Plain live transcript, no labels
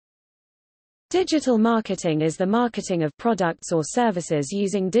Digital marketing is the marketing of products or services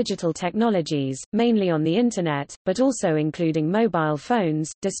using digital technologies, mainly on the Internet, but also including mobile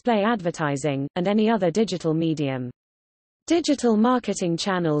phones, display advertising, and any other digital medium. Digital marketing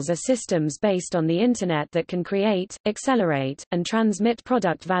channels are systems based on the Internet that can create, accelerate, and transmit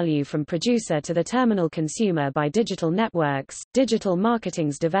product value from producer to the terminal consumer by digital networks. Digital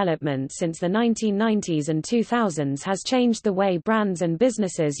marketing's development since the 1990s and 2000s has changed the way brands and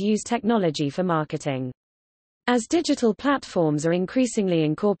businesses use technology for marketing. As digital platforms are increasingly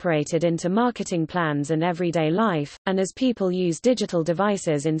incorporated into marketing plans and everyday life, and as people use digital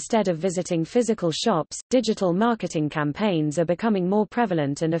devices instead of visiting physical shops, digital marketing campaigns are becoming more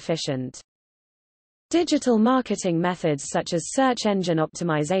prevalent and efficient. Digital marketing methods such as search engine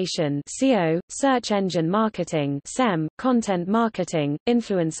optimization (SEO), search engine marketing (SEM), content marketing,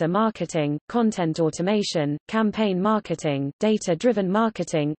 influencer marketing, content automation, campaign marketing, data-driven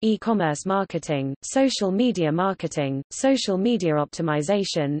marketing, e-commerce marketing, social media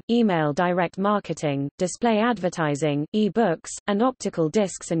optimization, email direct marketing, display advertising, e-books, and optical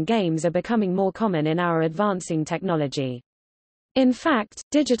discs and games are becoming more common in our advancing technology. In fact,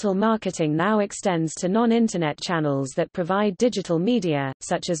 digital marketing now extends to non-Internet channels that provide digital media,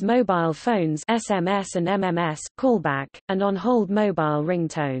 such as mobile phones (SMS and MMS), callback, and on-hold mobile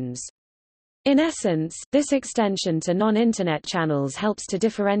ringtones. In essence, this extension to non-Internet channels helps to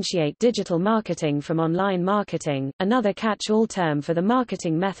differentiate digital marketing from online marketing, another catch-all term for the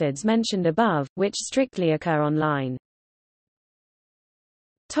marketing methods mentioned above, which strictly occur online.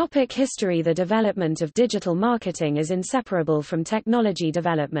 History. The development of digital marketing is inseparable from technology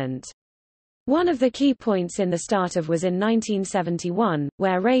development. One of the key points in the start of was in 1971,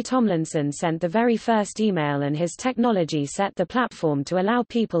 where Ray Tomlinson sent the very first email, and his technology set the platform to allow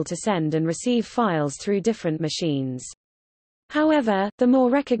people to send and receive files through different machines. However, the more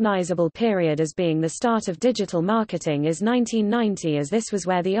recognizable period as being the start of digital marketing is 1990, as this was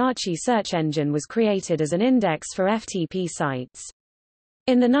where the Archie search engine was created as an index for FTP sites.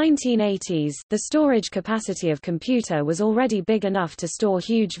 In the 1980s, the storage capacity of computer was already big enough to store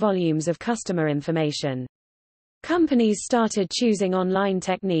huge volumes of customer information. Companies started choosing online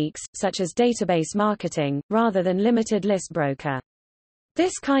techniques, such as database marketing, rather than limited list broker.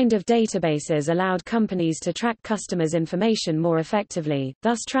 This kind of databases allowed companies to track customers' information more effectively,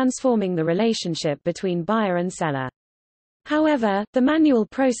 thus transforming the relationship between buyer and seller. However, the manual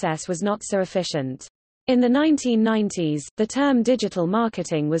process was not so efficient. In the 1990s, the term digital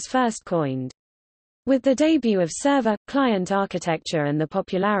marketing was first coined. With the debut of server-client architecture and the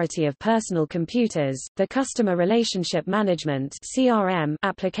popularity of personal computers, the customer relationship management (CRM)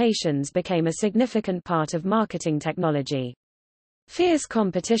 applications became a significant part of marketing technology. Fierce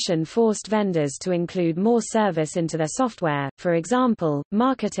competition forced vendors to include more service into their software, for example,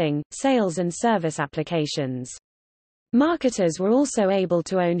 marketing, sales and service applications. Marketers were also able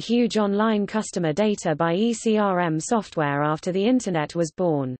to own huge online customer data by eCRM software after the Internet was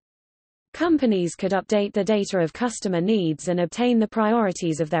born. Companies could update the data of customer needs and obtain the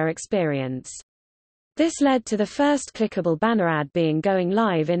priorities of their experience. This led to the first clickable banner ad being going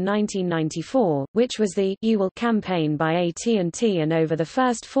live in 1994, which was the "You Will" campaign by AT&T, and over the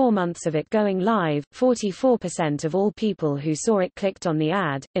first 4 months of it going live, 44% of all people who saw it clicked on the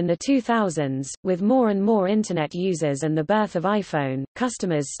ad. In the 2000s, with more and more Internet users and the birth of iPhone,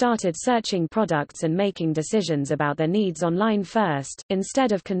 customers started searching products and making decisions about their needs online first,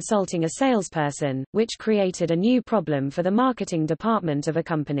 instead of consulting a salesperson, which created a new problem for the marketing department of a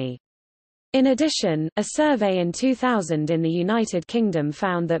company. In addition, a survey in 2000 in the United Kingdom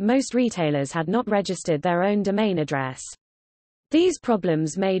found that most retailers had not registered their own domain address. These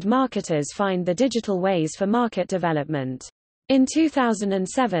problems made marketers find the digital ways for market development. In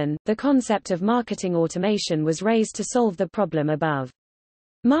 2007, the concept of marketing automation was raised to solve the problem above.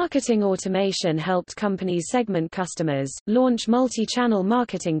 Marketing automation helped companies segment customers, launch multi-channel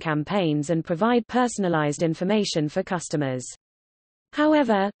marketing campaigns, and provide personalized information for customers.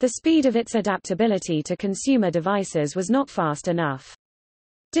 However, the speed of its adaptability to consumer devices was not fast enough.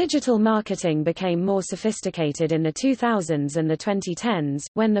 Digital marketing became more sophisticated in the 2000s and the 2010s,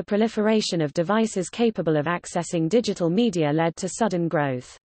 when the proliferation of devices capable of accessing digital media led to sudden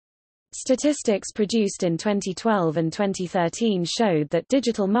growth. Statistics produced in 2012 and 2013 showed that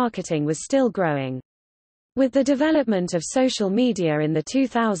digital marketing was still growing. With the development of social media in the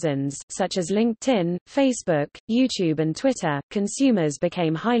 2000s, such as LinkedIn, Facebook, YouTube and Twitter, consumers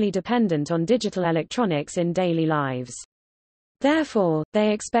became highly dependent on digital electronics in daily lives. Therefore,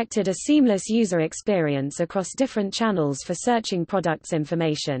 they expected a seamless user experience across different channels for searching products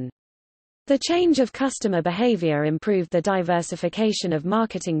information. The change of customer behavior improved the diversification of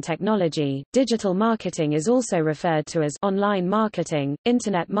marketing technology. Digital marketing is also referred to as online marketing,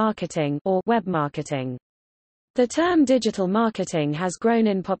 internet marketing, or web marketing. The term digital marketing has grown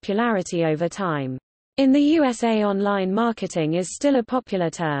in popularity over time. In the USA, online marketing is still a popular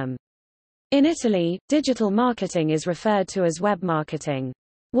term. In Italy, digital marketing is referred to as web marketing.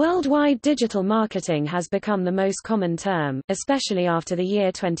 Worldwide, digital marketing has become the most common term, especially after the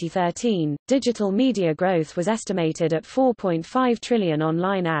year 2013. Digital media growth was estimated at 4.5 trillion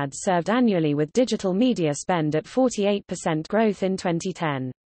online ads served annually, with digital media spend at 48% growth in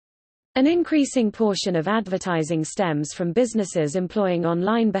 2010. An increasing portion of advertising stems from businesses employing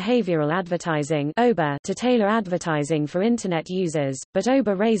online behavioral advertising (OBA) to tailor advertising for Internet users, but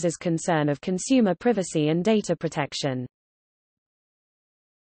OBA raises concern of consumer privacy and data protection.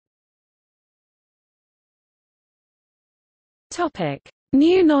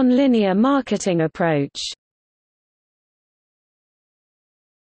 New nonlinear marketing approach.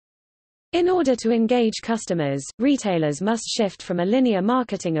 In order to engage customers, retailers must shift from a linear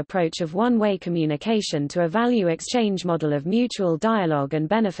marketing approach of one-way communication to a value exchange model of mutual dialogue and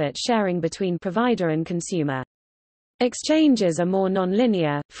benefit sharing between provider and consumer. Exchanges are more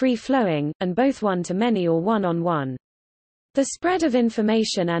nonlinear, free-flowing, and both one-to-many or one-on-one. The spread of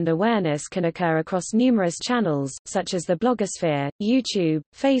information and awareness can occur across numerous channels, such as the blogosphere, YouTube,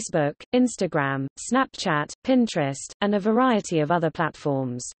 Facebook, Instagram, Snapchat, Pinterest, and a variety of other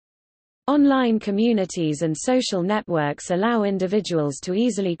platforms. Online communities and social networks allow individuals to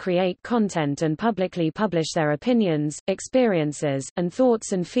easily create content and publicly publish their opinions, experiences, and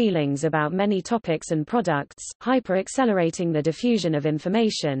thoughts and feelings about many topics and products, hyper-accelerating the diffusion of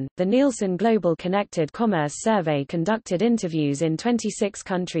information. The Nielsen Global Connected Commerce Survey conducted interviews in 26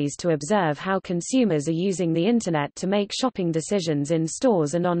 countries to observe how consumers are using the Internet to make shopping decisions in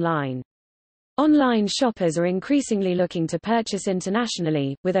stores and online. Online shoppers are increasingly looking to purchase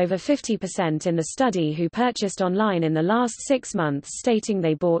internationally, with over 50% in the study who purchased online in the last 6 months stating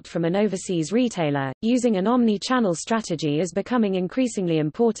they bought from an overseas retailer. Using an omni-channel strategy is becoming increasingly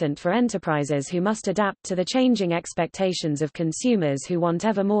important for enterprises who must adapt to the changing expectations of consumers who want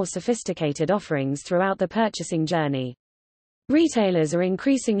ever more sophisticated offerings throughout the purchasing journey. Retailers are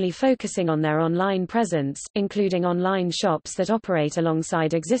increasingly focusing on their online presence, including online shops that operate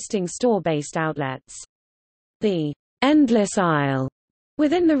alongside existing store-based outlets. The endless aisle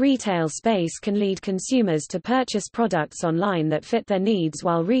within the retail space can lead consumers to purchase products online that fit their needs,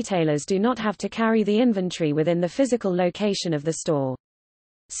 while retailers do not have to carry the inventory within the physical location of the store.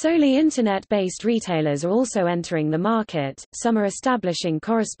 Solely Internet-based retailers are also entering the market. Some are establishing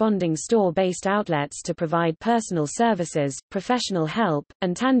corresponding store-based outlets to provide personal services, professional help,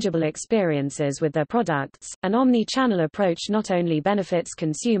 and tangible experiences with their products. An omni-channel approach not only benefits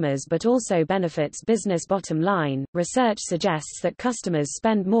consumers but also benefits business bottom line. Research suggests that customers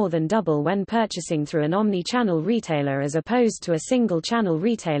spend more than double when purchasing through an omni-channel retailer as opposed to a single-channel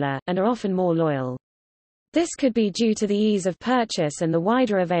retailer, and are often more loyal. This could be due to the ease of purchase and the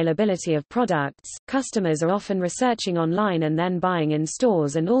wider availability of products. Customers are often researching online and then buying in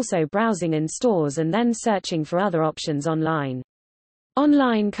stores, and also browsing in stores and then searching for other options online.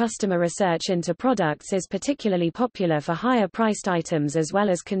 Online customer research into products is particularly popular for higher-priced items as well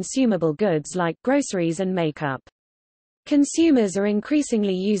as consumable goods like groceries and makeup. Consumers are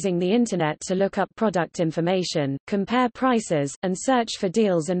increasingly using the Internet to look up product information, compare prices, and search for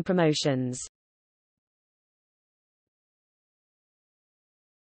deals and promotions.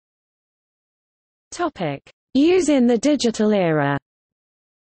 Use in the digital era.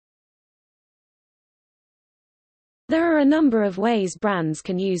 There are a number of ways brands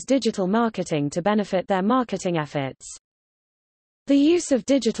can use digital marketing to benefit their marketing efforts. The use of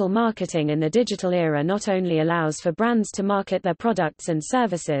digital marketing in the digital era not only allows for brands to market their products and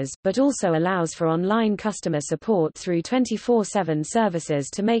services, but also allows for online customer support through 24/7 services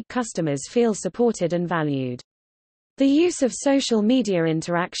to make customers feel supported and valued. The use of social media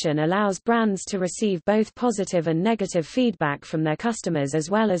interaction allows brands to receive both positive and negative feedback from their customers,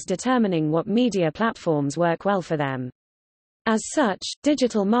 as well as determining what media platforms work well for them. As such,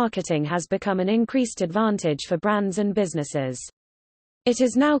 digital marketing has become an increased advantage for brands and businesses. It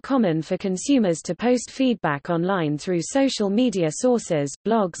is now common for consumers to post feedback online through social media sources,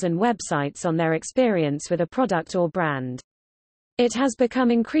 blogs and websites on their experience with a product or brand. It has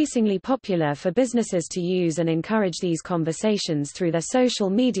become increasingly popular for businesses to use and encourage these conversations through their social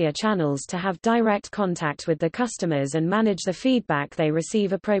media channels to have direct contact with the customers and manage the feedback they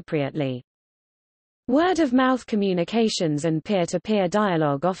receive appropriately. Word-of-mouth communications and peer-to-peer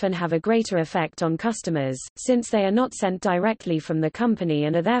dialogue often have a greater effect on customers, since they are not sent directly from the company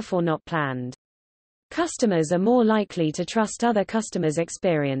and are therefore not planned. Customers are more likely to trust other customers'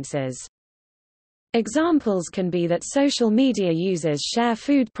 experiences. Examples can be that social media users share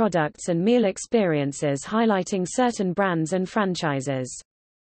food products and meal experiences highlighting certain brands and franchises.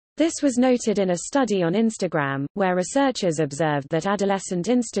 This was noted in a study on Instagram, where researchers observed that adolescent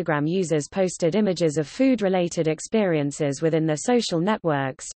Instagram users posted images of food-related experiences within their social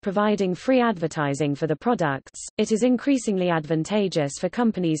networks, providing free advertising for the products. It is increasingly advantageous for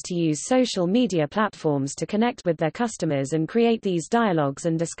companies to use social media platforms to connect with their customers and create these dialogues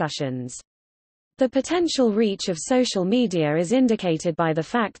and discussions. The potential reach of social media is indicated by the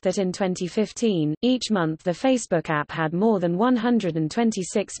fact that in 2015, each month the Facebook app had more than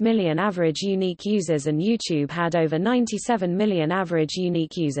 126 million average unique users and YouTube had over 97 million average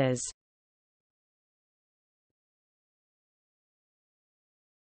unique users.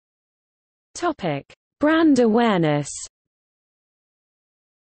 Topic: Brand awareness.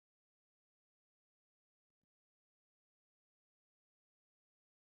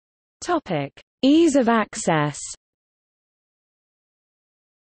 Topic: Ease of access.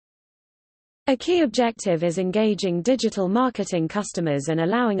 A key objective is engaging digital marketing customers and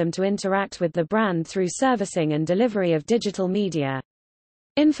allowing them to interact with the brand through servicing and delivery of digital media.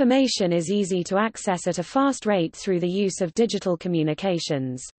 Information is easy to access at a fast rate through the use of digital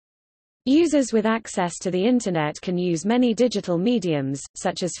communications. Users with access to the Internet can use many digital mediums,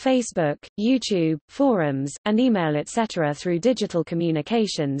 such as Facebook, YouTube, forums, and email etc. Through digital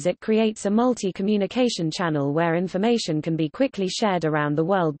communications, it creates a multi-communication channel where information can be quickly shared around the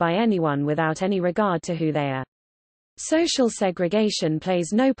world by anyone without any regard to who they are. Social segregation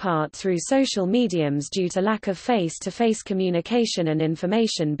plays no part through social mediums due to lack of face-to-face communication and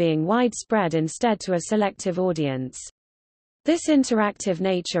information being widespread instead to a selective audience. This interactive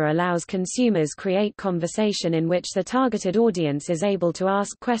nature allows consumers create conversation in which the targeted audience is able to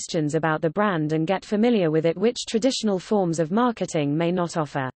ask questions about the brand and get familiar with it, which traditional forms of marketing may not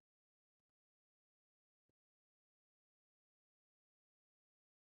offer.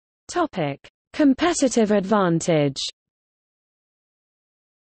 Topic: Competitive advantage.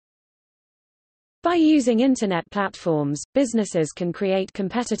 By using Internet platforms, businesses can create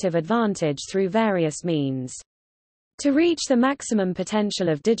competitive advantage through various means. To reach the maximum potential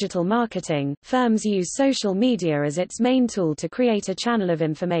of digital marketing, firms use social media as its main tool to create a channel of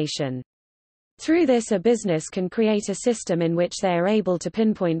information. Through this, a business can create a system in which they are able to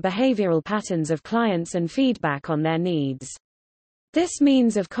pinpoint behavioral patterns of clients and feedback on their needs. This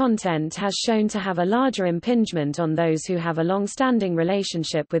means of content has shown to have a larger impingement on those who have a long-standing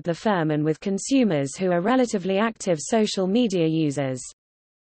relationship with the firm and with consumers who are relatively active social media users.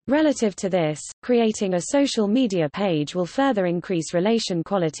 Relative to this, creating a social media page will further increase relation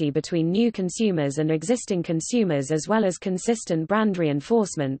quality between new consumers and existing consumers as well as consistent brand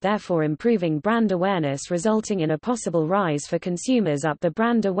reinforcement, therefore improving brand awareness, resulting in a possible rise for consumers up the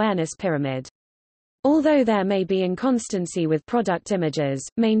brand awareness pyramid. Although there may be inconsistency with product images,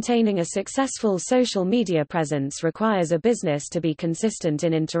 maintaining a successful social media presence requires a business to be consistent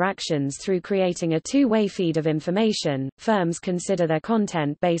in interactions through creating a two-way feed of information. Firms consider their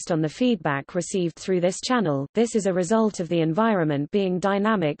content based on the feedback received through this channel. This is a result of the environment being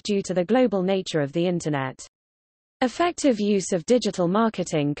dynamic due to the global nature of the Internet. Effective use of digital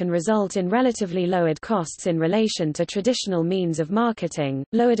marketing can result in relatively lowered costs in relation to traditional means of marketing,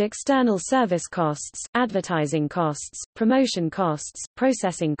 lowered external service costs, advertising costs, promotion costs,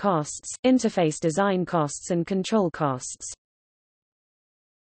 processing costs, interface design costs and control costs.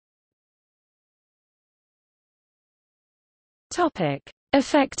 Topic: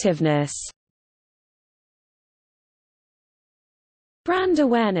 Effectiveness. Brand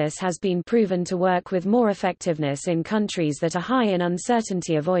awareness has been proven to work with more effectiveness in countries that are high in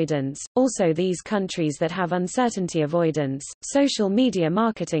uncertainty avoidance. Also, these countries that have uncertainty avoidance, social media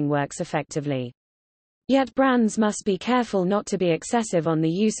marketing works effectively. Yet brands must be careful not to be excessive on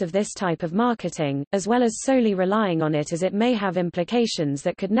the use of this type of marketing, as well as solely relying on it, as it may have implications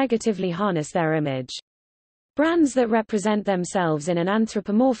that could negatively harness their image. Brands that represent themselves in an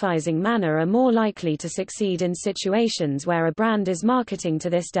anthropomorphizing manner are more likely to succeed in situations where a brand is marketing to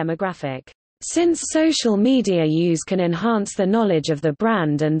this demographic. Since social media use can enhance the knowledge of the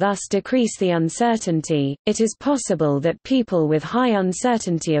brand and thus decrease the uncertainty, it is possible that people with high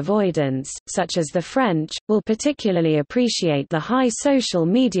uncertainty avoidance, such as the French, will particularly appreciate the high social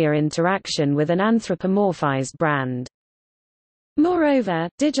media interaction with an anthropomorphized brand. Moreover,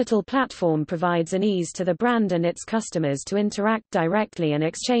 digital platform provides an ease to the brand and its customers to interact directly and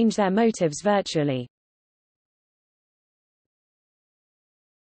exchange their motives virtually.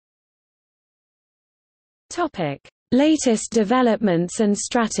 Topic: Latest developments and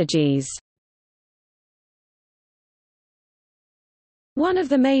strategies. One of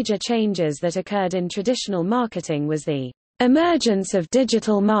the major changes that occurred in traditional marketing was the emergence of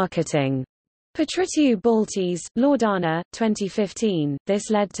digital marketing. Patriciu Baltes, Laudana, 2015. This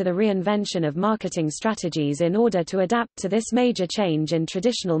led to the reinvention of marketing strategies in order to adapt to this major change in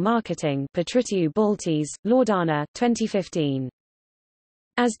traditional marketing. Patriciu Baltes, Laudana, 2015.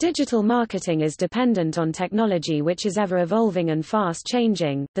 As digital marketing is dependent on technology which is ever evolving and fast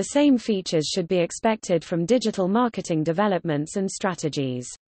changing, the same features should be expected from digital marketing developments and strategies.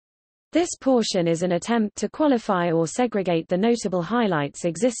 This portion is an attempt to qualify or segregate the notable highlights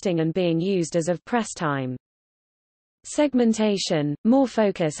existing and being used as of press time. Segmentation. More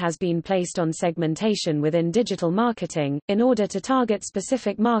focus has been placed on segmentation within digital marketing, in order to target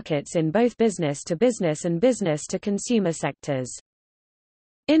specific markets in both business-to-business and business-to-consumer sectors.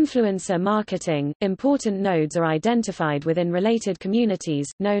 Influencer marketing. Important nodes are identified within related communities,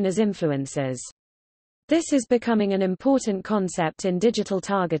 known as influencers. This is becoming an important concept in digital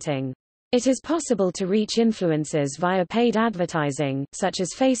targeting. It is possible to reach influencers via paid advertising, such as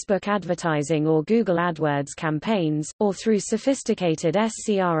Facebook advertising or Google AdWords campaigns, or through sophisticated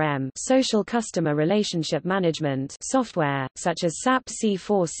SCRM, social customer relationship management software, such as SAP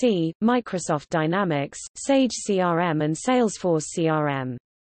C4C, Microsoft Dynamics, Sage CRM and Salesforce CRM.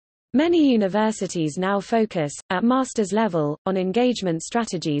 Many universities now focus, at master's level, on engagement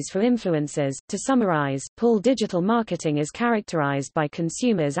strategies for influencers. To summarize, pull digital marketing is characterized by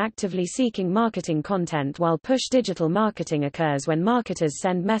consumers actively seeking marketing content, while push digital marketing occurs when marketers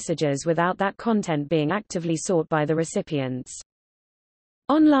send messages without that content being actively sought by the recipients.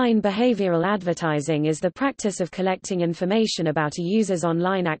 Online behavioral advertising is the practice of collecting information about a user's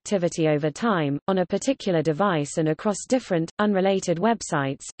online activity over time, on a particular device and across different, unrelated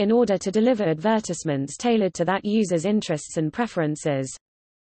websites, in order to deliver advertisements tailored to that user's interests and preferences.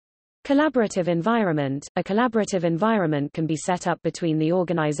 Collaborative environment. A collaborative environment can be set up between the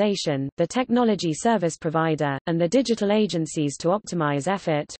organization, the technology service provider, and the digital agencies to optimize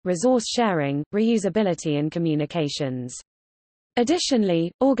effort, resource sharing, reusability and communications.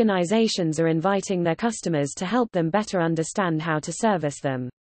 Additionally, organizations are inviting their customers to help them better understand how to service them.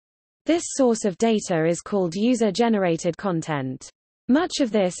 This source of data is called user-generated content. Much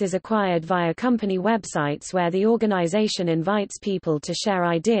of this is acquired via company websites where the organization invites people to share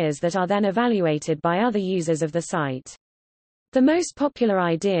ideas that are then evaluated by other users of the site. The most popular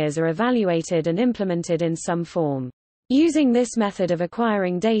ideas are evaluated and implemented in some form. Using this method of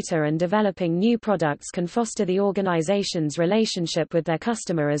acquiring data and developing new products can foster the organization's relationship with their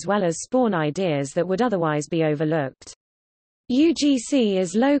customer as well as spawn ideas that would otherwise be overlooked. UGC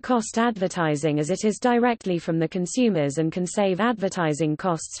is low-cost advertising as it is directly from the consumers and can save advertising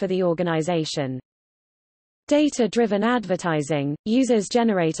costs for the organization. Data-driven advertising. Users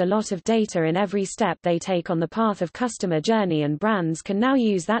generate a lot of data in every step they take on the path of customer journey, and brands can now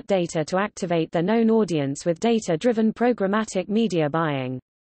use that data to activate their known audience with data-driven programmatic media buying.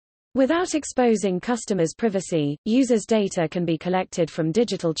 Without exposing customers' privacy, users' data can be collected from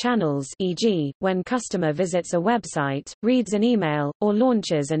digital channels, e.g., when customer visits a website, reads an email, or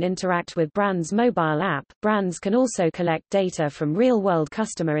launches and interact with brand's mobile app. Brands can also collect data from real-world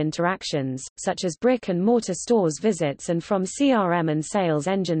customer interactions, such as brick-and-mortar stores visits, and from CRM and sales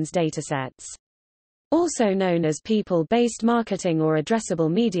engines datasets. Also known as people-based marketing or addressable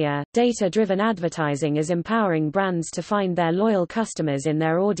media, data-driven advertising is empowering brands to find their loyal customers in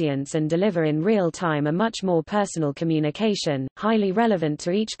their audience and deliver in real time a much more personal communication, highly relevant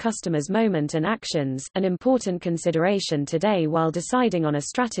to each customer's moment and actions. An important consideration today while deciding on a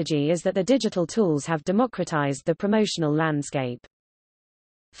strategy is that the digital tools have democratized the promotional landscape.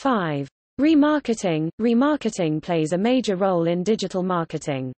 5. Remarketing. Remarketing plays a major role in digital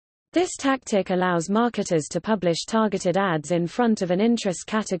marketing. This tactic allows marketers to publish targeted ads in front of an interest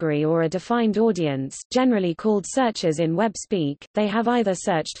category or a defined audience, generally called searchers in web speak. They have either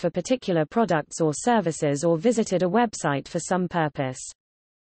searched for particular products or services or visited a website for some purpose.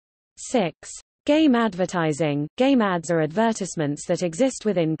 6. Game advertising. Game ads are advertisements that exist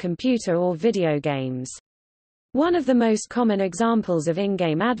within computer or video games. One of the most common examples of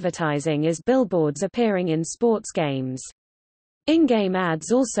in-game advertising is billboards appearing in sports games. In-game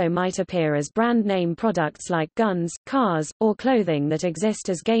ads also might appear as brand name products like guns, cars, or clothing that exist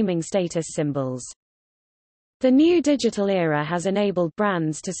as gaming status symbols. The new digital era has enabled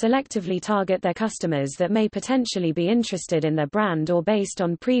brands to selectively target their customers that may potentially be interested in their brand or based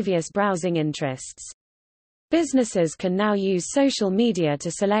on previous browsing interests. Businesses can now use social media to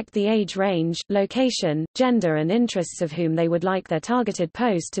select the age range, location, gender and interests of whom they would like their targeted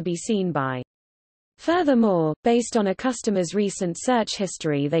post to be seen by. Furthermore, based on a customer's recent search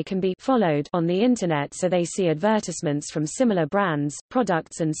history, they can be followed on the Internet so they see advertisements from similar brands,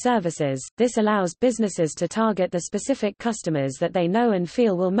 products and services. This allows businesses to target the specific customers that they know and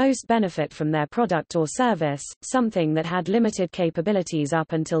feel will most benefit from their product or service, something that had limited capabilities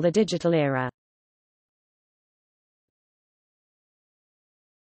up until the digital era.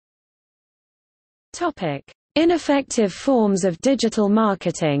 Topic: Ineffective forms of digital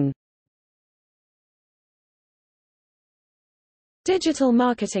marketing. Digital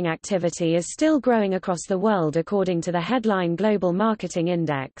marketing activity is still growing across the world according to the headline Global Marketing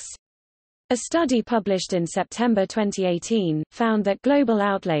Index. A study published in September 2018 found that global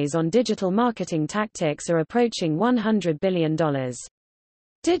outlays on digital marketing tactics are approaching $100 billion.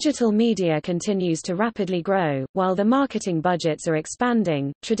 Digital media continues to rapidly grow, while the marketing budgets are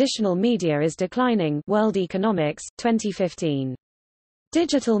expanding. Traditional media is declining. World Economics, 2015.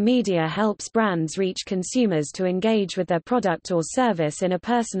 Digital media helps brands reach consumers to engage with their product or service in a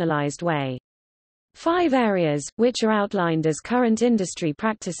personalized way. 5 areas, which are outlined as current industry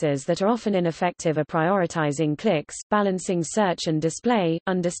practices that are often ineffective, are prioritizing clicks, balancing search and display,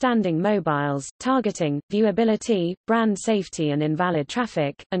 understanding mobiles, targeting, viewability, brand safety and invalid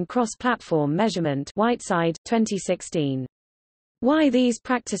traffic, and cross-platform measurement. Whiteside, 2016. Why these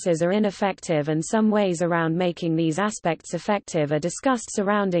practices are ineffective and some ways around making these aspects effective are discussed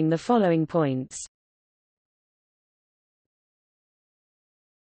surrounding the following points.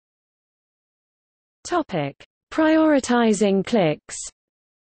 Topic: Prioritizing clicks.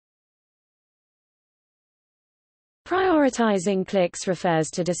 Prioritizing clicks refers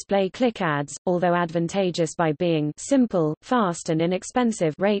to display click ads, although advantageous by being simple, fast and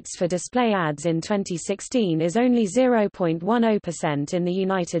inexpensive. Rates for display ads in 2016 is only 0.10% in the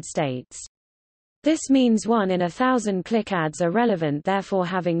United States. This means 1 in 1,000 click ads are relevant, therefore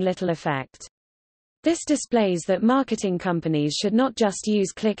having little effect. This displays that marketing companies should not just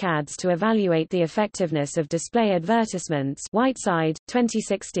use click ads to evaluate the effectiveness of display advertisements. Whiteside,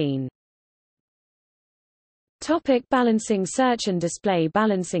 2016. Topic: Balancing search and display.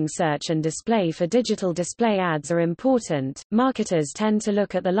 Balancing search and display for digital display ads are important. Marketers tend to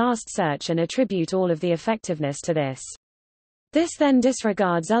look at the last search and attribute all of the effectiveness to this. This then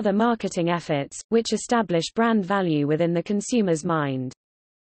disregards other marketing efforts, which establish brand value within the consumer's mind.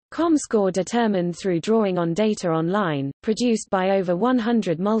 ComScore determined through drawing on data online, produced by over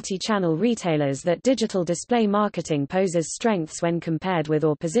 100 multi-channel retailers, that digital display marketing poses strengths when compared with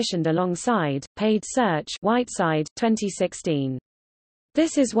or positioned alongside paid search. Whiteside, 2016.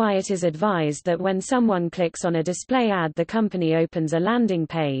 This is why it is advised that when someone clicks on a display ad, the company opens a landing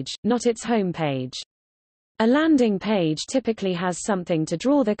page, not its home page. A landing page typically has something to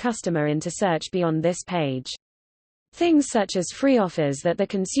draw the customer into search beyond this page. Things such as free offers that the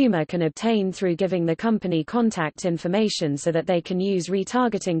consumer can obtain through giving the company contact information so that they can use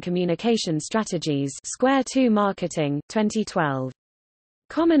retargeting communication strategies. Square 2 Marketing, 2012.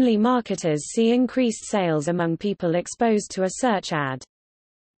 Commonly, marketers see increased sales among people exposed to a search ad.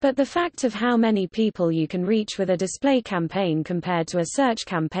 But the fact of how many people you can reach with a display campaign compared to a search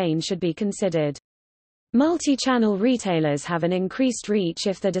campaign should be considered. Multi-channel retailers have an increased reach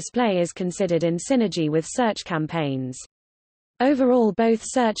if the display is considered in synergy with search campaigns. Overall, both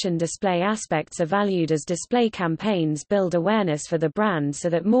search and display aspects are valued as display campaigns build awareness for the brand so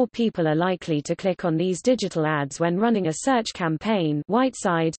that more people are likely to click on these digital ads when running a search campaign.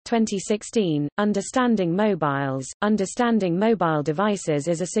 Whiteside, 2016. Understanding mobiles. Understanding mobile devices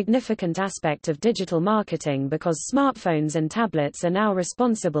is a significant aspect of digital marketing because smartphones and tablets are now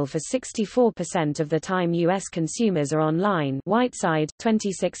responsible for 64% of the time U.S. consumers are online. Whiteside,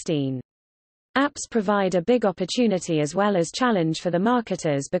 2016. Apps provide a big opportunity as well as challenge for the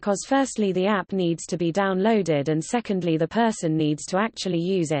marketers because firstly the app needs to be downloaded and secondly the person needs to actually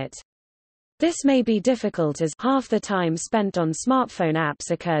use it. This may be difficult as half the time spent on smartphone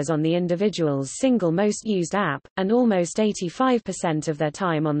apps occurs on the individual's single most used app, and almost 85% of their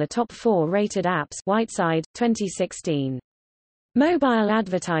time on the top 4 rated apps. Whiteside, 2016. Mobile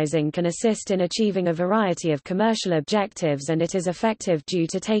advertising can assist in achieving a variety of commercial objectives and it is effective due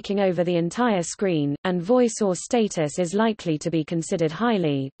to taking over the entire screen, and voice or status is likely to be considered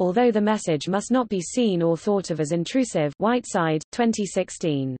highly, although the message must not be seen or thought of as intrusive. Whiteside,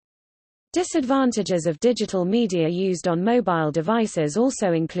 2016. Disadvantages of digital media used on mobile devices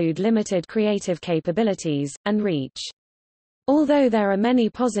also include limited creative capabilities, and reach. Although there are many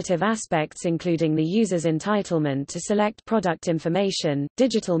positive aspects including the user's entitlement to select product information,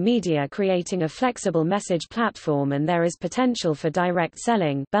 digital media creating a flexible message platform, and there is potential for direct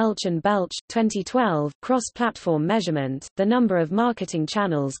selling Belch and Belch, 2012, cross-platform measurement, the number of marketing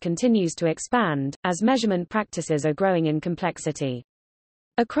channels continues to expand, as measurement practices are growing in complexity.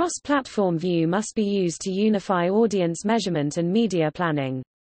 A cross-platform view must be used to unify audience measurement and media planning.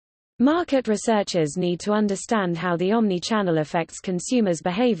 Market researchers need to understand how the omni-channel affects consumers'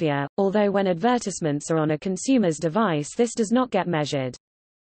 behavior, although when advertisements are on a consumer's device this does not get measured.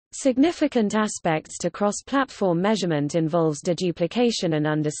 Significant aspects to cross-platform measurement involves deduplication and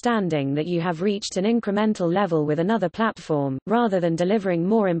understanding that you have reached an incremental level with another platform, rather than delivering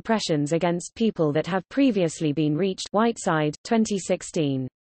more impressions against people that have previously been reached. Whiteside, 2016.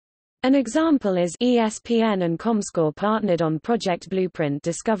 An example is ESPN and Comscore partnered on Project Blueprint,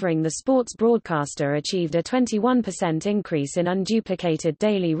 discovering the sports broadcaster achieved a 21% increase in unduplicated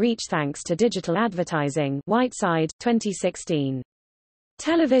daily reach thanks to digital advertising. Whiteside, 2016.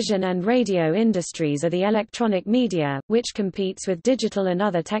 Television and radio industries are the electronic media, which competes with digital and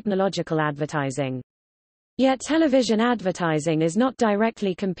other technological advertising. Yet television advertising is not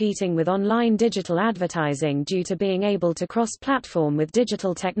directly competing with online digital advertising due to being able to cross-platform with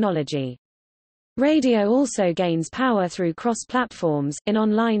digital technology. Radio also gains power through cross-platforms, in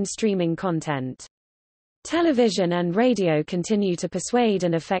online streaming content. Television and radio continue to persuade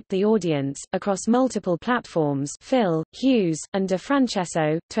and affect the audience, across multiple platforms. Phil, Hughes, and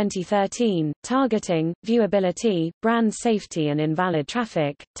DeFrancesco, 2013, Targeting, Viewability, Brand Safety and Invalid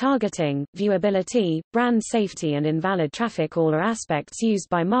Traffic. Targeting, viewability, brand safety and invalid traffic all are aspects used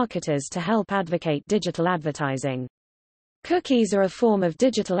by marketers to help advocate digital advertising. Cookies are a form of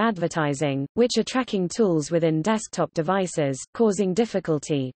digital advertising, which are tracking tools within desktop devices, causing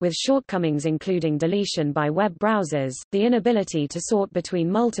difficulty, with shortcomings including deletion by web browsers, the inability to sort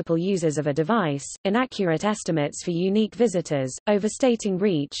between multiple users of a device, inaccurate estimates for unique visitors, overstating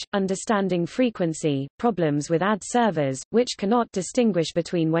reach, understanding frequency, problems with ad servers, which cannot distinguish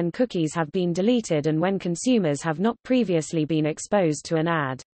between when cookies have been deleted and when consumers have not previously been exposed to an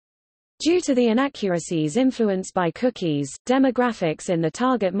ad. Due to the inaccuracies influenced by cookies, demographics in the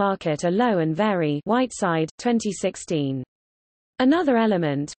target market are low and vary. Whiteside, 2016. Another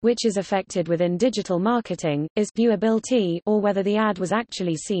element, which is affected within digital marketing, is viewability, or whether the ad was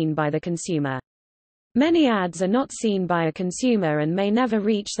actually seen by the consumer. Many ads are not seen by a consumer and may never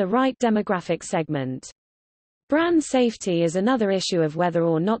reach the right demographic segment. Brand safety is another issue of whether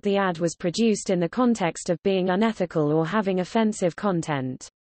or not the ad was produced in the context of being unethical or having offensive content.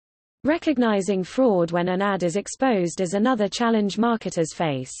 Recognizing fraud when an ad is exposed is another challenge marketers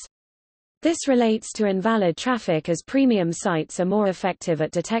face. This relates to invalid traffic, as premium sites are more effective at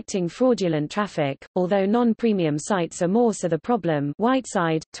detecting fraudulent traffic, although non-premium sites are more so the problem.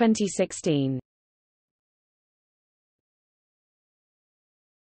 Whiteside, 2016.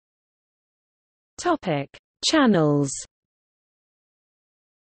 Topic: Channels.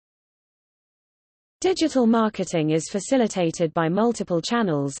 Digital marketing is facilitated by multiple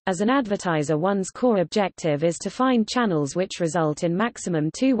channels. As an advertiser, one's core objective is to find channels which result in maximum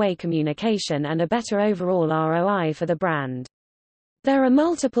two-way communication and a better overall ROI for the brand. There are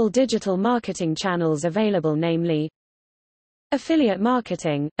multiple digital marketing channels available, namely affiliate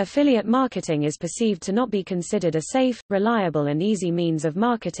marketing. Affiliate marketing is perceived to not be considered a safe, reliable and easy means of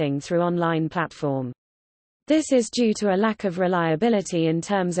marketing through online platform. This is due to a lack of reliability in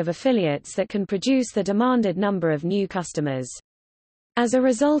terms of affiliates that can produce the demanded number of new customers. As a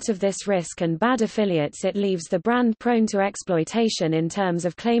result of this risk and bad affiliates, it leaves the brand prone to exploitation in terms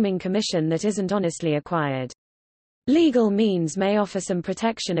of claiming commission that isn't honestly acquired. Legal means may offer some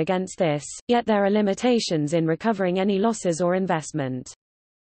protection against this, yet there are limitations in recovering any losses or investment.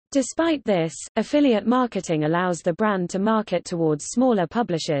 Despite this, affiliate marketing allows the brand to market towards smaller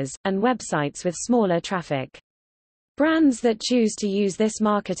publishers, and websites with smaller traffic. Brands that choose to use this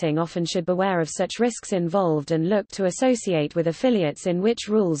marketing often should beware of such risks involved and look to associate with affiliates in which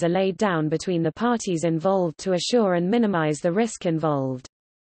rules are laid down between the parties involved to assure and minimize the risk involved.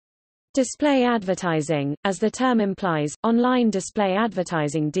 Display advertising. As the term implies, online display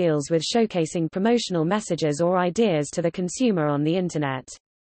advertising deals with showcasing promotional messages or ideas to the consumer on the Internet.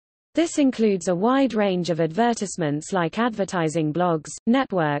 This includes a wide range of advertisements like advertising blogs,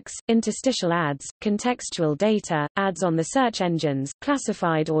 networks, interstitial ads, contextual data, ads on the search engines,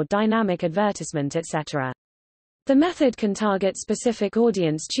 classified or dynamic advertisement, etc. The method can target specific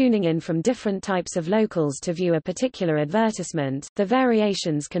audience tuning in from different types of locals to view a particular advertisement. The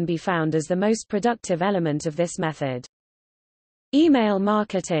variations can be found as the most productive element of this method. Email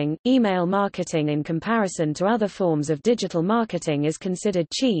marketing. Email marketing in comparison to other forms of digital marketing is considered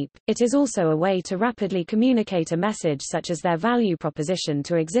cheap. It is also a way to rapidly communicate a message such as their value proposition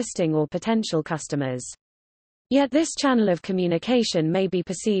to existing or potential customers. Yet this channel of communication may be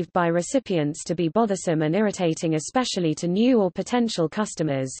perceived by recipients to be bothersome and irritating, especially to new or potential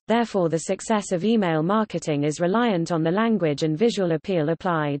customers. Therefore, the success of email marketing is reliant on the language and visual appeal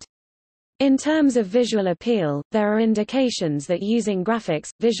applied. In terms of visual appeal, there are indications that using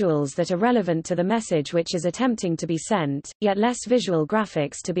graphics, visuals that are relevant to the message which is attempting to be sent, yet less visual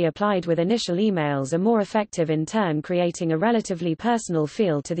graphics to be applied with initial emails are more effective, in turn creating a relatively personal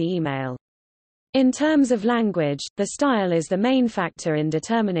feel to the email. In terms of language, the style is the main factor in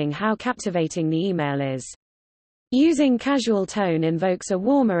determining how captivating the email is. Using casual tone invokes a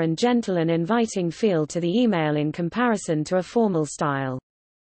warmer and gentle and inviting feel to the email in comparison to a formal style.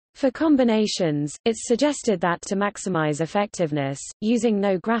 For combinations, it's suggested that to maximize effectiveness, using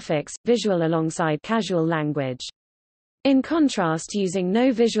no graphics, visual alongside casual language. In contrast, using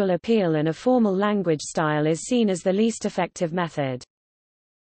no visual appeal and a formal language style is seen as the least effective method.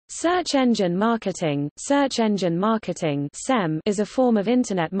 Search engine marketing. Search engine marketing (SEM) is a form of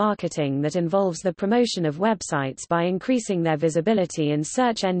Internet marketing that involves the promotion of websites by increasing their visibility in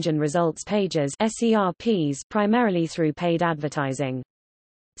search engine results pages (SERPs), primarily through paid advertising.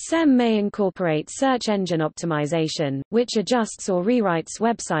 SEM may incorporate search engine optimization, which adjusts or rewrites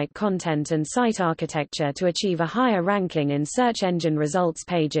website content and site architecture to achieve a higher ranking in search engine results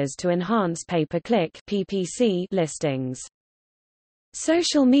pages to enhance pay-per-click listings.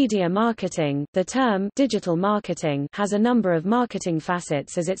 Social media marketing. The term digital marketing has a number of marketing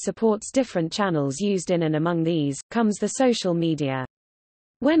facets as it supports different channels used in, and among these comes the social media.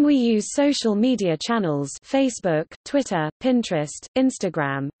 When we use social media channels Facebook, Twitter, Pinterest,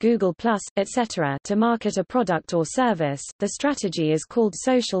 Instagram, Google+, etc. to market a product or service, the strategy is called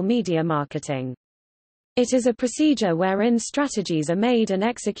social media marketing. It is a procedure wherein strategies are made and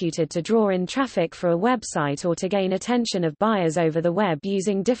executed to draw in traffic for a website or to gain attention of buyers over the web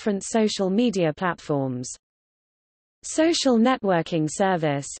using different social media platforms. Social networking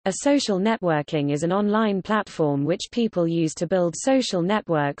service. A social networking is an online platform which people use to build social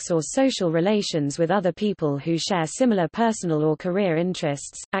networks or social relations with other people who share similar personal or career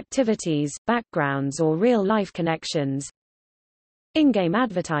interests, activities, backgrounds or real-life connections. In-game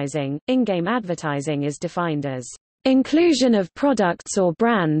advertising. In-game advertising is defined as inclusion of products or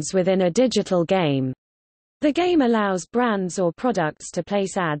brands within a digital game. The game allows brands or products to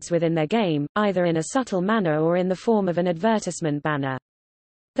place ads within their game, either in a subtle manner or in the form of an advertisement banner.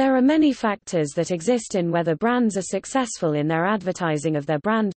 There are many factors that exist in whether brands are successful in their advertising of their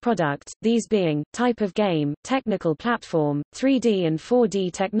brand, product, these being, type of game, technical platform, 3D and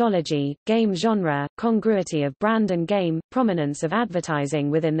 4D technology, game genre, congruity of brand and game, prominence of advertising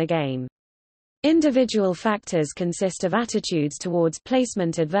within the game. Individual factors consist of attitudes towards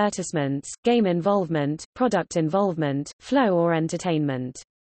placement advertisements, game involvement, product involvement, flow or entertainment.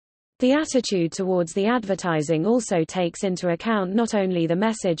 The attitude towards the advertising also takes into account not only the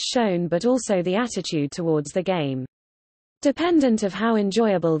message shown but also the attitude towards the game. Dependent of how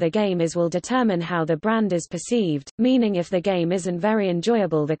enjoyable the game is will determine how the brand is perceived, meaning if the game isn't very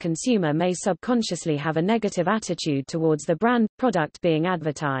enjoyable, the consumer may subconsciously have a negative attitude towards the brand, product being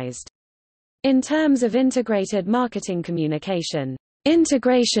advertised. In terms of integrated marketing communication,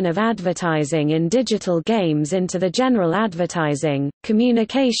 integration of advertising in digital games into the general advertising,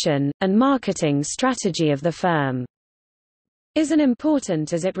 communication, and marketing strategy of the firm is an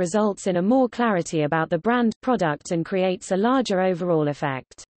important as it results in a more clarity about the brand, product and creates a larger overall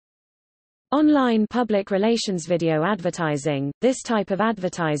effect. Online public relations video advertising. This type of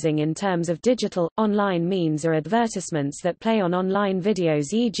advertising in terms of digital, online means are advertisements that play on online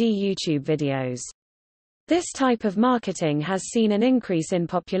videos, e.g. YouTube videos. This type of marketing has seen an increase in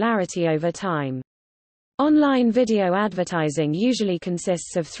popularity over time. Online video advertising usually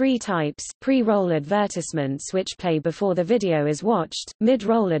consists of three types: pre-roll advertisements which play before the video is watched,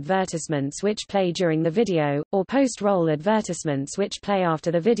 mid-roll advertisements which play during the video, or post-roll advertisements which play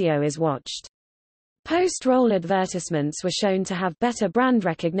after the video is watched. Post-roll advertisements were shown to have better brand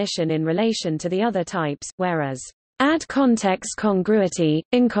recognition in relation to the other types, whereas ad context congruity,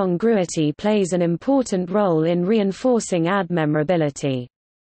 incongruity plays an important role in reinforcing ad memorability.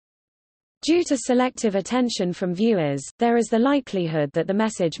 Due to selective attention from viewers, there is the likelihood that the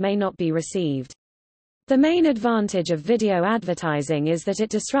message may not be received. The main advantage of video advertising is that it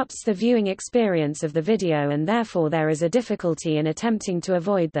disrupts the viewing experience of the video and therefore there is a difficulty in attempting to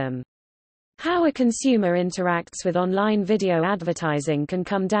avoid them. How a consumer interacts with online video advertising can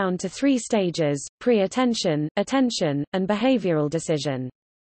come down to 3 stages: pre-attention, attention, and behavioral decision.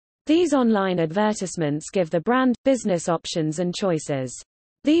 These online advertisements give the brand, business options and choices.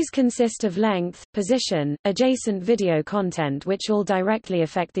 These consist of length, position, adjacent video content, which all directly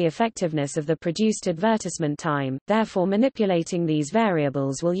affect the effectiveness of the produced advertisement time, therefore manipulating these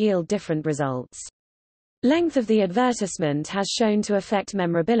variables will yield different results. Length of the advertisement has shown to affect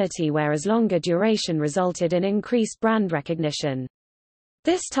memorability, whereas longer duration resulted in increased brand recognition.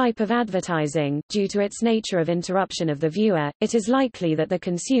 This type of advertising, due to its nature of interruption of the viewer, it is likely that the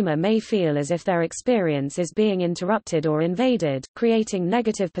consumer may feel as if their experience is being interrupted or invaded, creating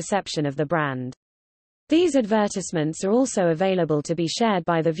negative perception of the brand. These advertisements are also available to be shared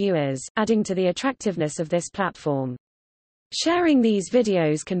by the viewers, adding to the attractiveness of this platform. Sharing these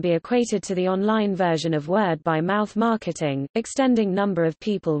videos can be equated to the online version of word-by-mouth marketing, extending number of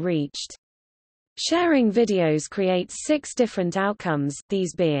people reached. Sharing videos creates 6 different outcomes,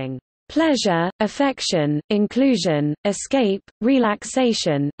 these being pleasure, affection, inclusion, escape,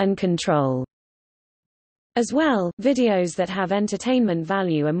 relaxation, and control. As well, videos that have entertainment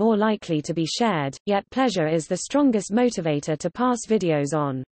value are more likely to be shared, yet pleasure is the strongest motivator to pass videos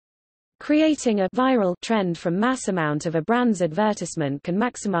on. Creating a viral trend from mass amount of a brand's advertisement can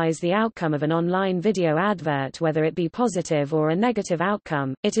maximize the outcome of an online video advert, whether it be positive or a negative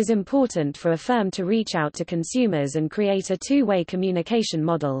outcome. It is important for a firm to reach out to consumers and create a two-way communication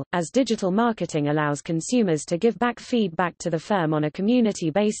model, as digital marketing allows consumers to give back feedback to the firm on a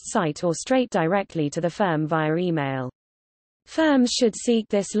community-based site or straight directly to the firm via email. Firms should seek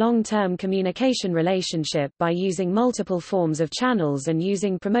this long-term communication relationship by using multiple forms of channels and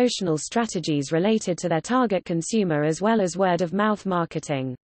using promotional strategies related to their target consumer as well as word-of-mouth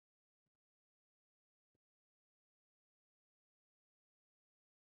marketing.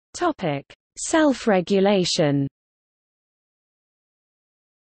 Topic: Self-regulation.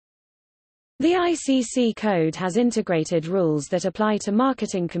 The ICC Code has integrated rules that apply to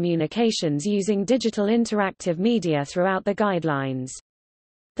marketing communications using digital interactive media throughout the guidelines.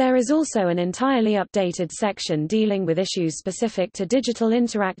 There is also an entirely updated section dealing with issues specific to digital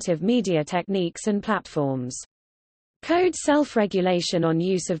interactive media techniques and platforms. Code self-regulation on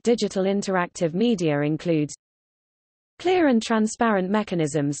use of digital interactive media includes clear and transparent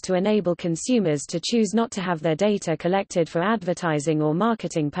mechanisms to enable consumers to choose not to have their data collected for advertising or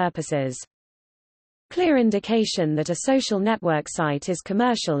marketing purposes. Clear indication that a social network site is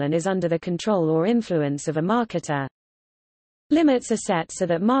commercial and is under the control or influence of a marketer. Limits are set so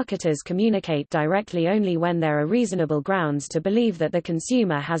that marketers communicate directly only when there are reasonable grounds to believe that the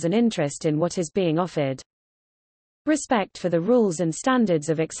consumer has an interest in what is being offered. Respect for the rules and standards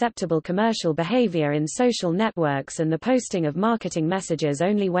of acceptable commercial behavior in social networks and the posting of marketing messages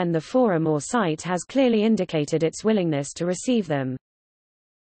only when the forum or site has clearly indicated its willingness to receive them.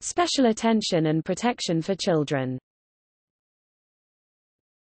 Special attention and protection for children.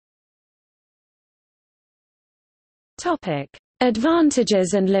 Topic: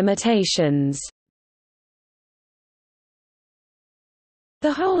 Advantages and limitations.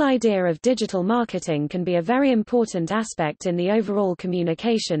 The whole idea of digital marketing can be a very important aspect in the overall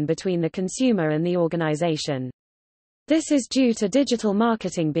communication between the consumer and the organization. This is due to digital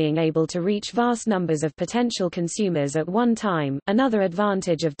marketing being able to reach vast numbers of potential consumers at one time. Another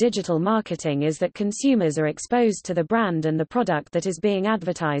advantage of digital marketing is that consumers are exposed to the brand and the product that is being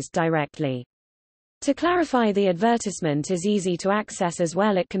advertised directly. To clarify, the advertisement is easy to access as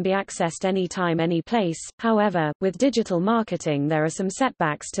well. It can be accessed anytime, any place. However, with digital marketing there are some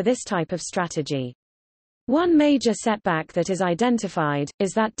setbacks to this type of strategy. One major setback that is identified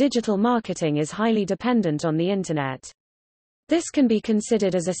is that digital marketing is highly dependent on the Internet. This can be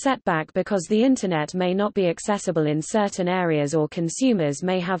considered as a setback because the Internet may not be accessible in certain areas or consumers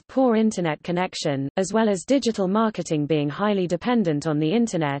may have poor Internet connection, as well as digital marketing being highly dependent on the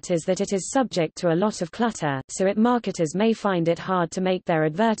Internet is that it is subject to a lot of clutter, so marketers may find it hard to make their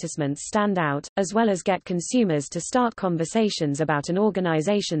advertisements stand out, as well as get consumers to start conversations about an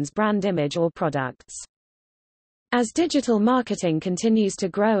organization's brand image or products. As digital marketing continues to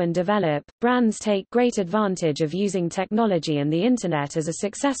grow and develop, brands take great advantage of using technology and the Internet as a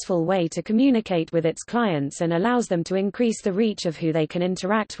successful way to communicate with its clients and allows them to increase the reach of who they can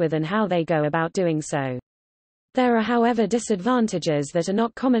interact with and how they go about doing so. There are, however, disadvantages that are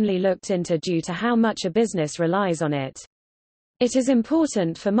not commonly looked into due to how much a business relies on it. It is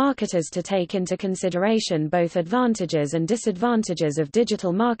important for marketers to take into consideration both advantages and disadvantages of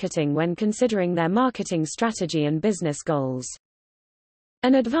digital marketing when considering their marketing strategy and business goals.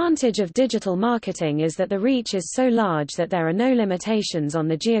 An advantage of digital marketing is that the reach is so large that there are no limitations on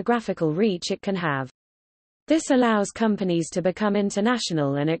the geographical reach it can have. This allows companies to become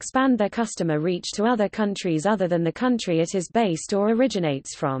international and expand their customer reach to other countries other than the country it is based or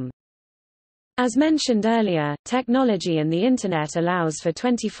originates from. As mentioned earlier, technology and the Internet allows for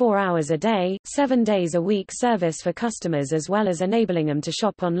 24 hours a day, 7 days a week service for customers, as well as enabling them to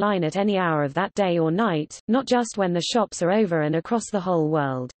shop online at any hour of that day or night, not just when the shops are over, and across the whole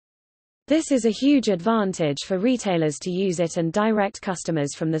world. This is a huge advantage for retailers to use it and direct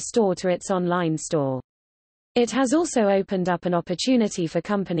customers from the store to its online store. It has also opened up an opportunity for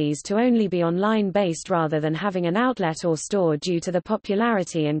companies to only be online-based rather than having an outlet or store due to the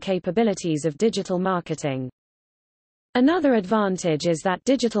popularity and capabilities of digital marketing. Another advantage is that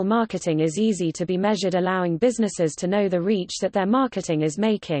digital marketing is easy to be measured, allowing businesses to know the reach that their marketing is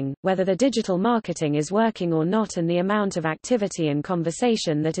making, whether the digital marketing is working or not, and the amount of activity and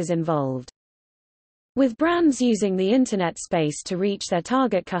conversation that is involved. With brands using the Internet space to reach their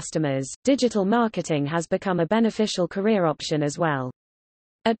target customers, digital marketing has become a beneficial career option as well.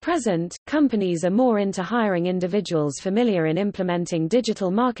 At present, companies are more into hiring individuals familiar in implementing digital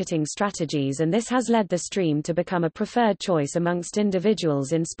marketing strategies, and this has led the stream to become a preferred choice amongst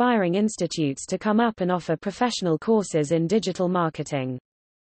individuals inspiring institutes to come up and offer professional courses in digital marketing.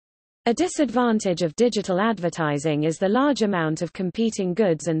 A disadvantage of digital advertising is the large amount of competing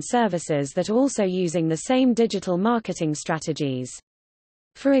goods and services that are also using the same digital marketing strategies.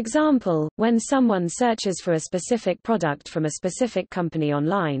 For example, when someone searches for a specific product from a specific company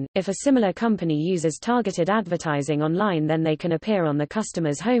online, if a similar company uses targeted advertising online, then they can appear on the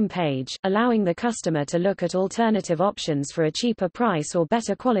customer's home page, allowing the customer to look at alternative options for a cheaper price or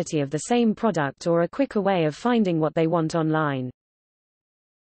better quality of the same product, or a quicker way of finding what they want online.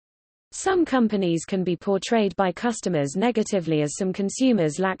 Some companies can be portrayed by customers negatively, as some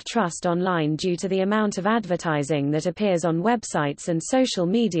consumers lack trust online due to the amount of advertising that appears on websites and social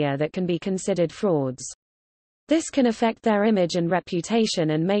media that can be considered frauds. This can affect their image and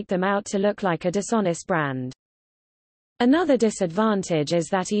reputation and make them out to look like a dishonest brand. Another disadvantage is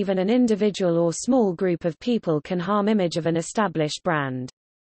that even an individual or small group of people can harm the image of an established brand.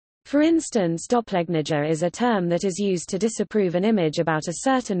 For instance, doppelganger is a term that is used to disapprove an image about a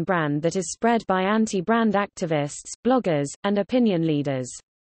certain brand that is spread by anti-brand activists, bloggers, and opinion leaders.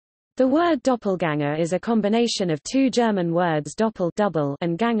 The word doppelganger is a combination of two German words doppel double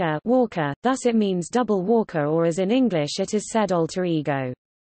and ganger walker, thus it means double walker, or as in English it is said, alter ego.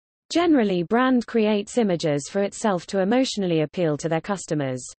 Generally, brand creates images for itself to emotionally appeal to their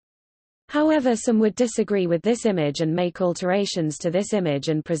customers. However, some would disagree with this image and make alterations to this image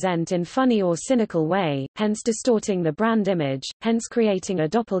and present in funny or cynical way, hence distorting the brand image, hence creating a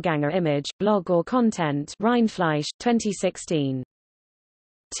doppelganger image, blog or content. Rindfleisch, 2016.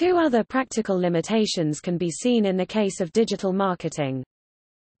 Two other practical limitations can be seen in the case of digital marketing.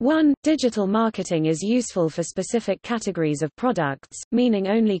 1. Digital marketing is useful for specific categories of products, meaning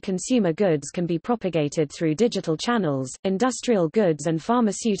only consumer goods can be propagated through digital channels. Industrial goods and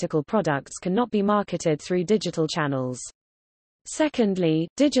pharmaceutical products cannot be marketed through digital channels. Secondly,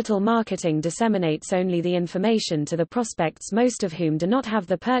 digital marketing disseminates only the information to the prospects, most of whom do not have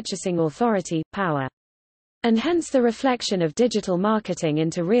the purchasing authority, power. And hence the reflection of digital marketing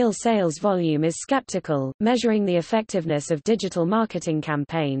into real sales volume is skeptical. Measuring the effectiveness of digital marketing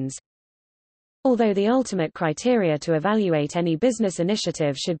campaigns. Although the ultimate criteria to evaluate any business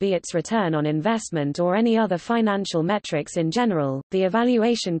initiative should be its return on investment or any other financial metrics in general, the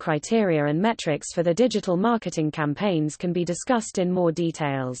evaluation criteria and metrics for the digital marketing campaigns can be discussed in more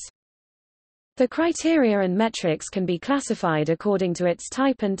details. The criteria and metrics can be classified according to its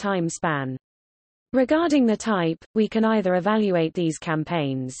type and time span. Regarding the type, we can either evaluate these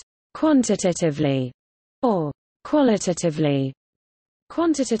campaigns quantitatively or qualitatively.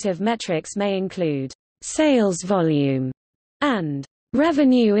 Quantitative metrics may include sales volume and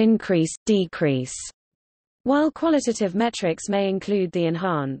revenue increase, decrease, while qualitative metrics may include the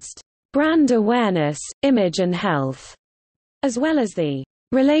enhanced brand awareness, image and health, as well as the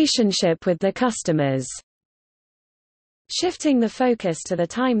relationship with the customers. Shifting the focus to the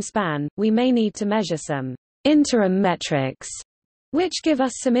time span, we may need to measure some interim metrics, which give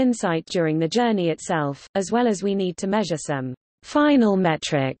us some insight during the journey itself, as well as we need to measure some final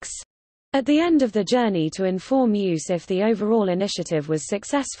metrics at the end of the journey to inform use if the overall initiative was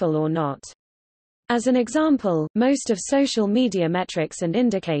successful or not. As an example, most of social media metrics and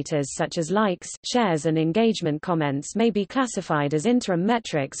indicators such as likes, shares and engagement comments may be classified as interim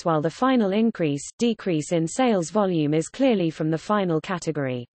metrics, while the final increase, decrease in sales volume is clearly from the final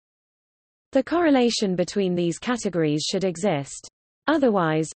category. The correlation between these categories should exist.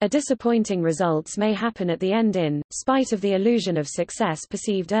 Otherwise, a disappointing results may happen at the end in spite of the illusion of success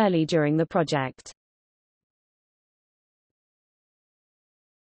perceived early during the project.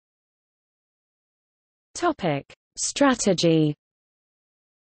 Topic: Strategy.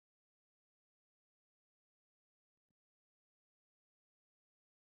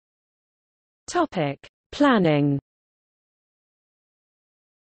 Topic: Planning.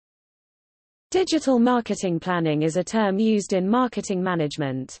 Digital marketing planning is a term used in marketing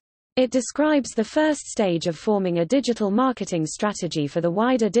management. It describes the first stage of forming a digital marketing strategy for the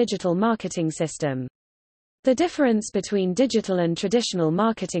wider digital marketing system. The difference between digital and traditional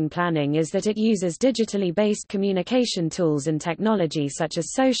marketing planning is that it uses digitally based communication tools and technology such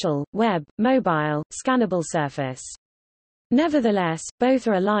as social, web, mobile, scannable surface. Nevertheless, both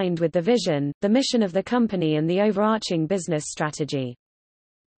are aligned with the vision, the mission of the company and the overarching business strategy.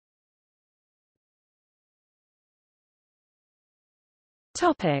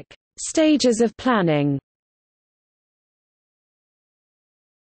 Topic: Stages of planning.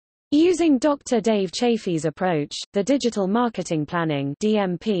 Using Dr. Dave Chaffee's approach, the digital marketing planning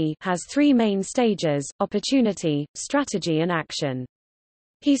 (DMP) has three main stages: opportunity, strategy and action.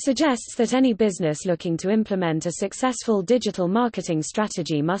 He suggests that any business looking to implement a successful digital marketing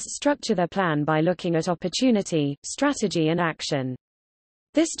strategy must structure their plan by looking at opportunity, strategy and action.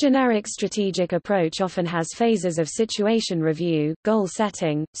 This generic strategic approach often has phases of situation review, goal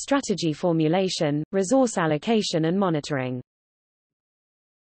setting, strategy formulation, resource allocation and monitoring.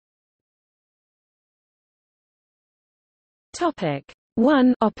 Topic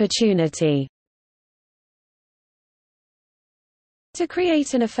 1. Opportunity. To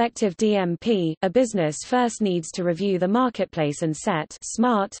create an effective DMP, a business first needs to review the marketplace and set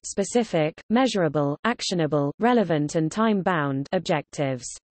SMART specific, measurable, actionable, relevant and time-bound objectives.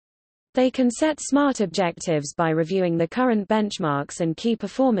 They can set SMART objectives by reviewing the current benchmarks and key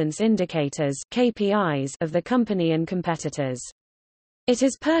performance indicators (KPIs) of the company and competitors. It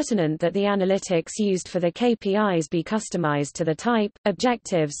is pertinent that the analytics used for the KPIs be customized to the type,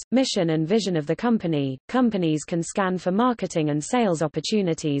 objectives, mission and vision of the company. Companies can scan for marketing and sales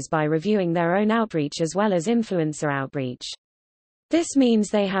opportunities by reviewing their own outreach as well as influencer outreach. This means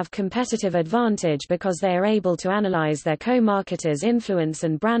they have competitive advantage because they are able to analyze their co-marketers' influence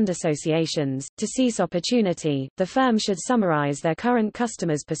and brand associations. To seize opportunity, the firm should summarize their current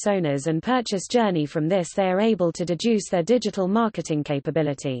customers' personas and purchase journey. From this they are able to deduce their digital marketing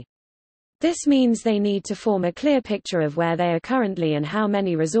capability. This means they need to form a clear picture of where they are currently and how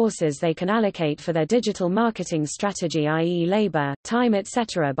many resources they can allocate for their digital marketing strategy, i.e. labor, time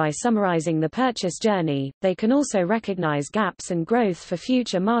etc. By summarizing the purchase journey, they can also recognize gaps and growth for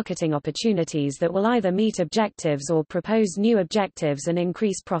future marketing opportunities that will either meet objectives or propose new objectives and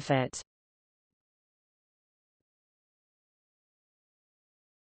increase profit.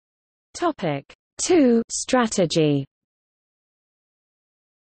 Topic 2. Strategy.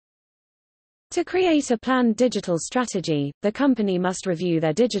 To create a planned digital strategy, the company must review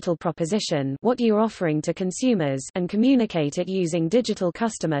their digital proposition, what you are offering to consumers, and communicate it using digital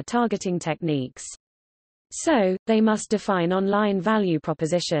customer targeting techniques. So, they must define online value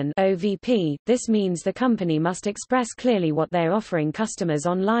proposition (OVP). This means the company must express clearly what they are offering customers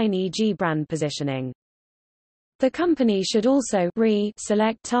online, e.g. brand positioning. The company should also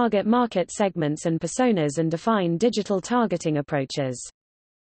select target market segments and personas and define digital targeting approaches.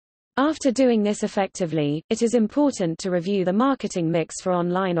 After doing this effectively, it is important to review the marketing mix for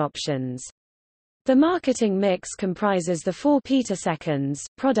online options. The marketing mix comprises the 4 petaseconds: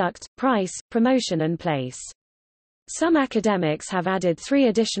 product, price, promotion and place. Some academics have added 3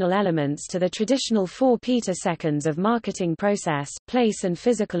 additional elements to the traditional 4 petaseconds of marketing process: place and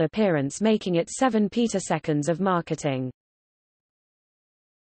physical appearance, making it 7 petaseconds of marketing.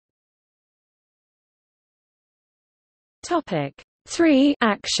 Topic 3.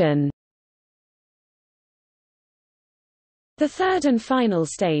 Action. The third and final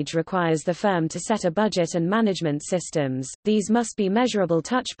stage requires the firm to set a budget and management systems. These must be measurable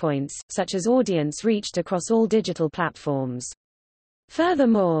touchpoints, such as audience reached across all digital platforms.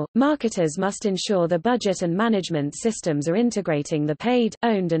 Furthermore, marketers must ensure the budget and management systems are integrating the paid,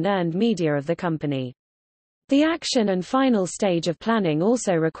 owned and earned media of the company. The action and final stage of planning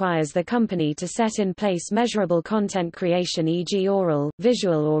also requires the company to set in place measurable content creation, e.g. oral,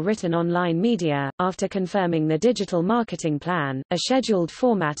 visual or written online media. After confirming the digital marketing plan, a scheduled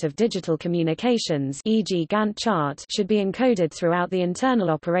format of digital communications, e.g. Gantt chart, should be encoded throughout the internal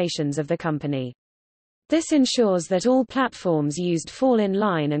operations of the company. This ensures that all platforms used fall in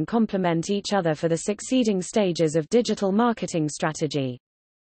line and complement each other for the succeeding stages of digital marketing strategy.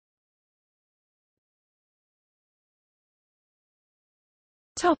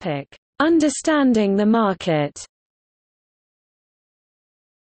 Understanding the market.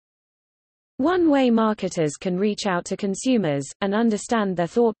 One way marketers can reach out to consumers, and understand their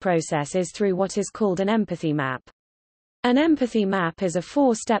thought process is through what is called an empathy map. An empathy map is a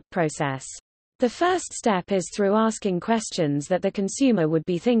four-step process. The first step is through asking questions that the consumer would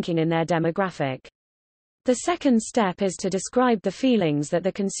be thinking in their demographic. The second step is to describe the feelings that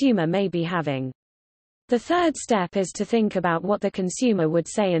the consumer may be having. The third step is to think about what the consumer would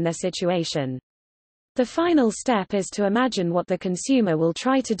say in their situation. The final step is to imagine what the consumer will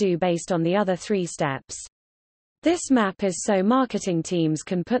try to do based on the other three steps. This map is so marketing teams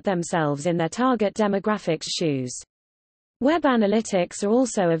can put themselves in their target demographic's shoes. Web analytics are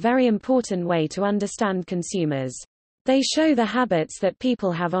also a very important way to understand consumers. They show the habits that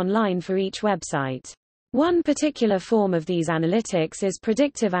people have online for each website. One particular form of these analytics is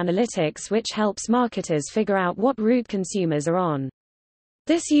predictive analytics, which helps marketers figure out what route consumers are on.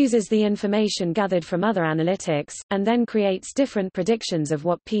 This uses the information gathered from other analytics, and then creates different predictions of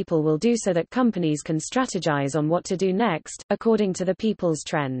what people will do so that companies can strategize on what to do next, according to the people's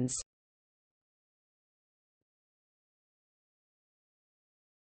trends.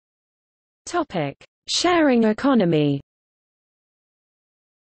 Sharing economy.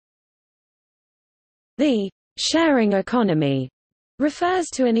 The sharing economy refers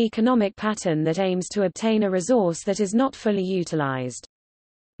to an economic pattern that aims to obtain a resource that is not fully utilized.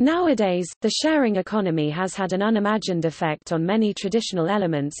 Nowadays, the sharing economy has had an unimagined effect on many traditional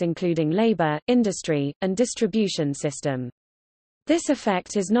elements including labor, industry, and distribution system. This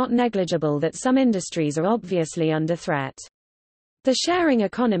effect is not negligible that some industries are obviously under threat. The sharing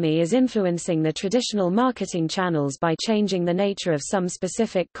economy is influencing the traditional marketing channels by changing the nature of some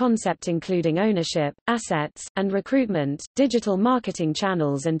specific concept including ownership, assets, and recruitment. Digital marketing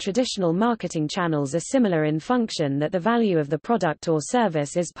channels and traditional marketing channels are similar in function that the value of the product or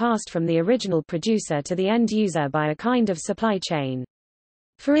service is passed from the original producer to the end user by a kind of supply chain.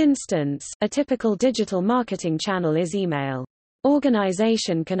 For instance, a typical digital marketing channel is email.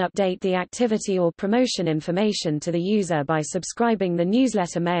 Organization can update the activity or promotion information to the user by subscribing the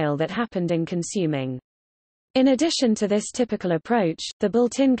newsletter mail that happened in consuming. In addition to this typical approach, the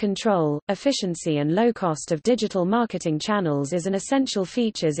built-in control, efficiency and low cost of digital marketing channels is an essential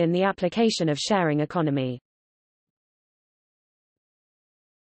features in the application of sharing economy.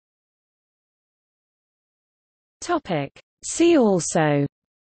 See also: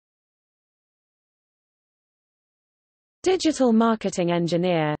 Digital marketing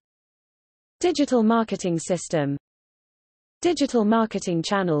engineer, Digital marketing system, Digital marketing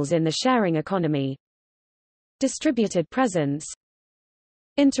channels in the sharing economy, Distributed presence,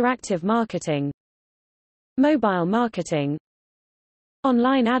 Interactive marketing, Mobile marketing,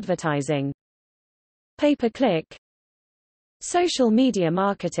 Online advertising, Pay-per-click, Social media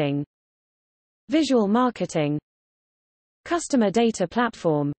marketing, Visual marketing, Customer data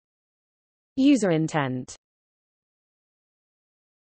platform, User intent.